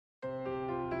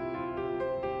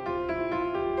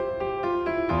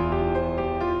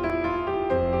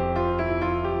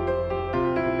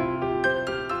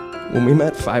When we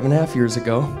met 5.5 years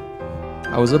ago,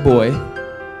 I was a boy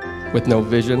with no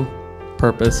vision,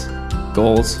 purpose,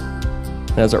 goals,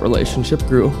 and as our relationship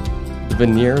grew, the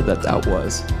veneer that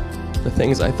was, the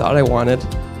things I thought I wanted,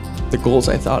 the goals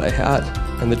I thought I had,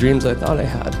 and the dreams I thought I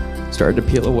had started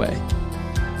to peel away.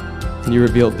 And you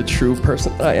revealed the true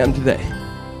person that I am today.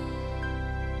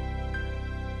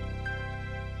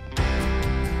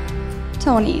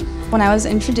 Tony, when I was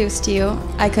introduced to you,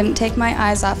 I couldn't take my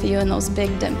eyes off of you and those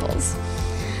big dimples.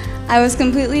 I was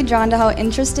completely drawn to how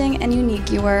interesting and unique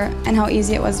you were and how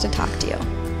easy it was to talk to you.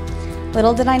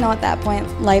 Little did I know at that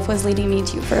point, life was leading me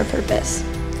to you for a purpose.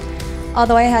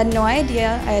 Although I had no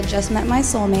idea I had just met my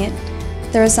soulmate,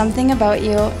 there was something about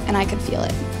you and I could feel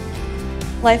it.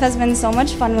 Life has been so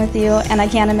much fun with you and I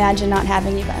can't imagine not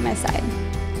having you by my side.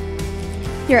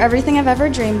 You're everything I've ever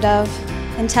dreamed of,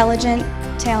 intelligent,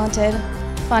 talented,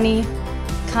 funny,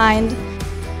 kind,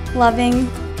 loving,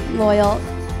 loyal,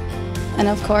 and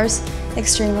of course,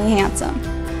 extremely handsome.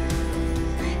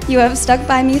 You have stuck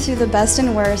by me through the best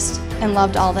and worst and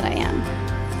loved all that I am.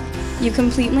 You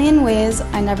complete me in ways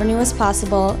I never knew was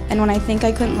possible, and when I think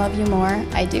I couldn't love you more,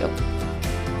 I do.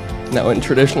 Now, in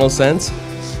traditional sense,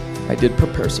 I did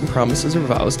prepare some promises or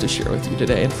vows to share with you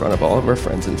today in front of all of our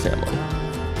friends and family.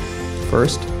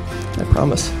 First, I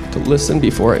promise to listen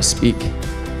before I speak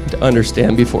and to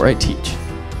understand before I teach.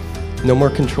 No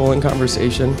more controlling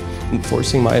conversation and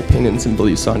forcing my opinions and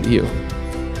beliefs onto you.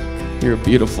 You're a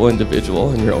beautiful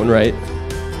individual in your own right,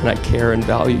 and I care and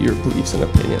value your beliefs and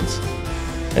opinions.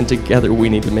 And together we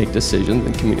need to make decisions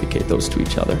and communicate those to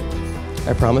each other.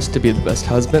 I promise to be the best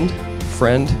husband,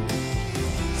 friend,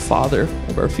 father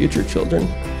of our future children,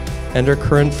 and our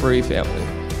current furry family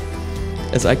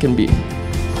as I can be.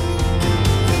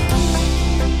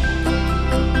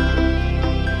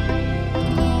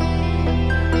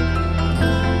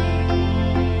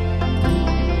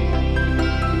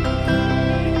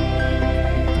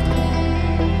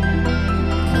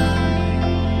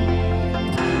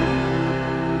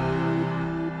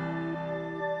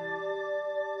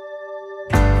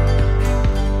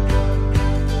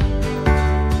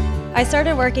 I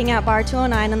started working at Bar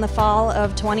 209 in the fall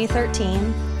of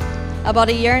 2013. About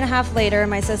a year and a half later,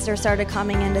 my sister started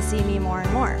coming in to see me more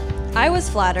and more. I was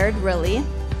flattered, really,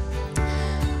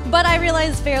 but I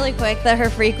realized fairly quick that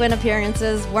her frequent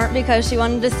appearances weren't because she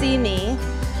wanted to see me.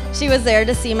 She was there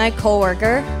to see my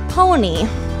coworker, Pony.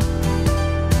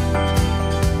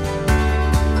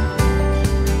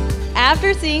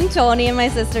 After seeing Tony and my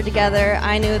sister together,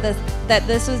 I knew that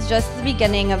this was just the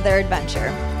beginning of their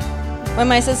adventure. When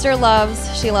my sister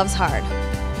loves, she loves hard.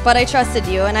 But I trusted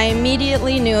you, and I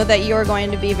immediately knew that you were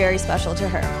going to be very special to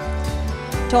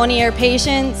her. Tony, your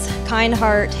patience, kind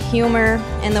heart, humor,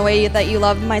 and the way that you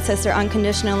love my sister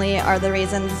unconditionally are the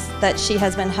reasons that she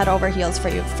has been head over heels for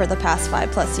you for the past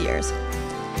 5+ years.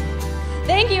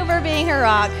 Thank you for being her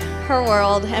rock, her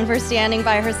world, and for standing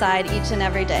by her side each and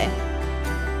every day.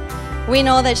 We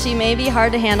know that she may be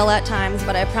hard to handle at times,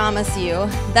 but I promise you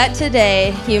that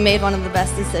today you made one of the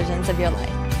best decisions of your life.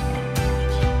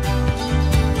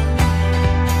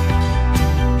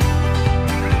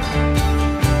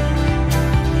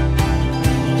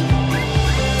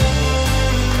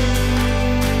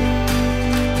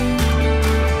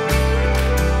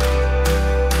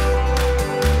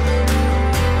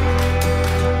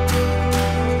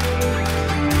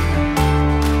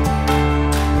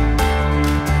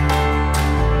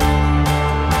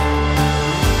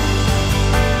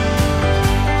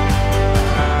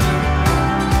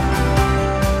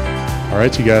 All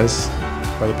right, you guys,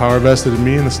 by the power vested in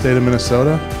me in the state of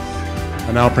Minnesota,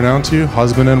 I now pronounce you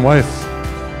husband and wife.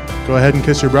 Go ahead and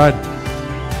kiss your bride.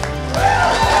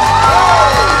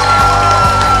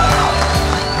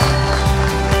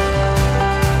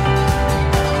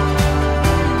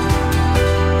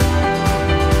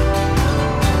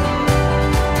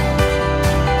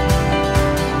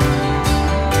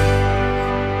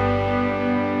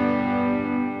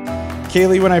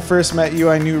 Kayli, when I first met you,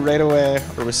 I knew right away,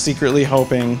 or was secretly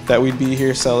hoping, that we'd be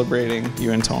here celebrating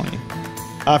you and Tony.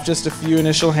 Off just a few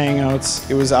initial hangouts,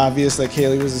 it was obvious that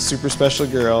Kayli was a super special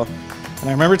girl, and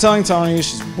I remember telling Tony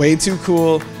she's way too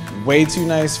cool, way too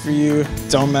nice for you,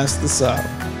 don't mess this up.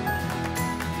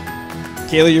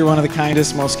 Kayli, you're one of the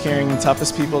kindest, most caring, and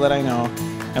toughest people that I know,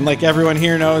 and like everyone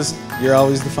here knows, you're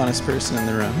always the funnest person in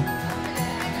the room.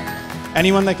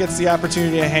 Anyone that gets the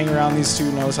opportunity to hang around these two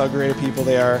knows how great of people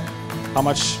they are, how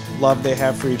much love they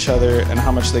have for each other, and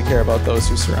how much they care about those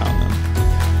who surround them.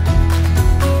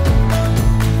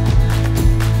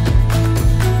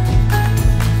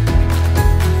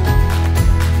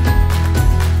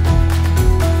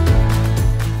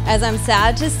 As because I'm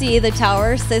sad to see the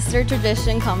Tower sister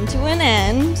tradition come to an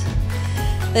end.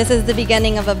 This is the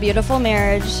beginning of a beautiful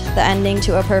marriage, the ending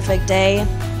to a perfect day,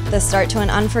 the start to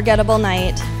an unforgettable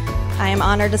night. I am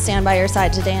honored to stand by your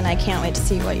side today, and I can't wait to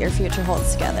see what your future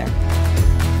holds together.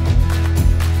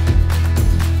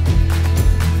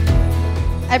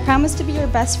 I promise to be your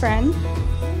best friend.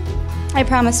 I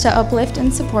promise to uplift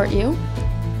and support you.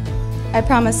 I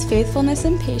promise faithfulness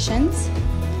and patience.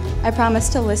 I promise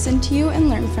to listen to you and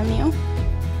learn from you.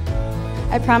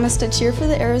 I promise to cheer for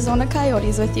the Arizona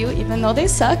Coyotes with you, even though they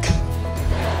suck.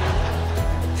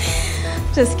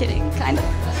 Just kidding, kind of.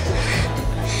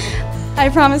 I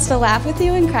promise to laugh with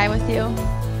you and cry with you.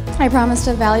 I promise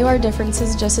to value our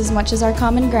differences just as much as our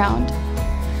common ground.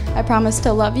 I promise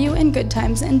to love you in good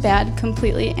times and bad,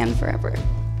 completely and forever.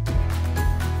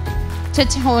 To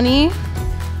Tony,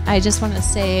 I just want to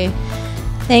say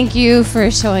thank you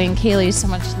for showing Kayli so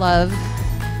much love.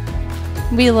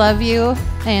 We love you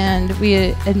and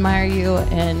we admire you,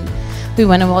 and we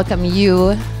want to welcome you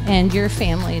and your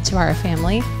family to our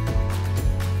family.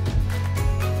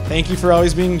 Thank you for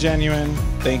always being genuine.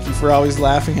 Thank you for always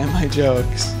laughing at my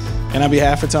jokes. And on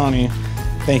behalf of Tony,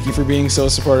 thank you for being so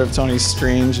supportive of Tony's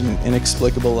strange and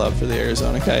inexplicable love for the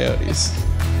Arizona Coyotes.